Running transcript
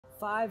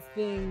5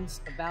 things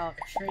about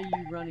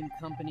Atreyu Running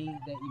Company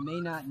that you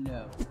may not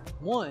know.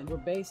 1, we're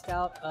based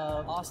out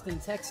of Austin,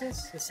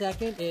 Texas. The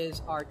second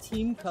is our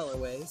team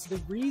colorways.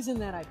 The reason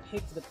that I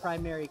picked the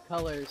primary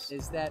colors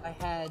is that I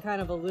had kind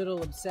of a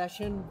little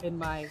obsession in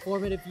my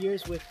formative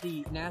years with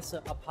the NASA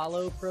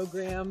Apollo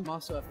program. I'm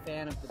also a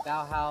fan of the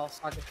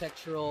Bauhaus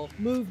architectural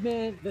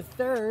movement. The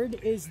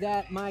third is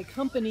that my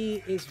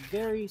company is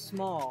very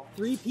small.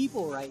 3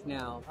 people right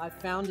now. I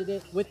founded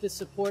it with the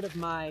support of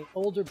my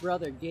older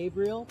brother,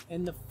 Gabriel.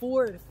 And the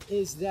fourth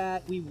is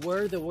that we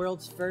were the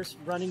world's first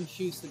running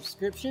shoe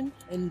subscription.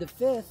 And the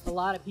fifth, a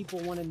lot of people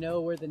want to know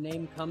where the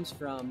name comes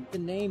from. The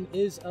name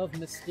is of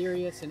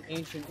mysterious and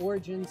ancient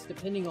origins.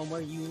 Depending on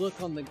where you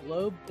look on the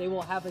globe, they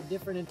will have a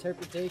different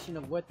interpretation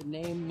of what the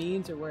name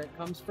means or where it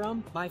comes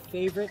from. My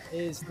favorite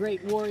is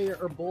Great Warrior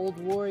or Bold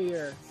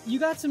Warrior. You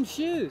got some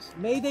shoes.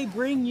 May they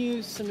bring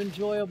you some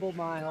enjoyable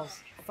miles.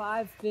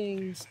 5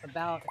 things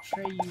about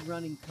Atreyu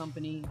Running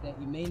Company that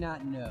you may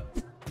not know.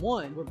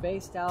 1, we're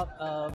based out of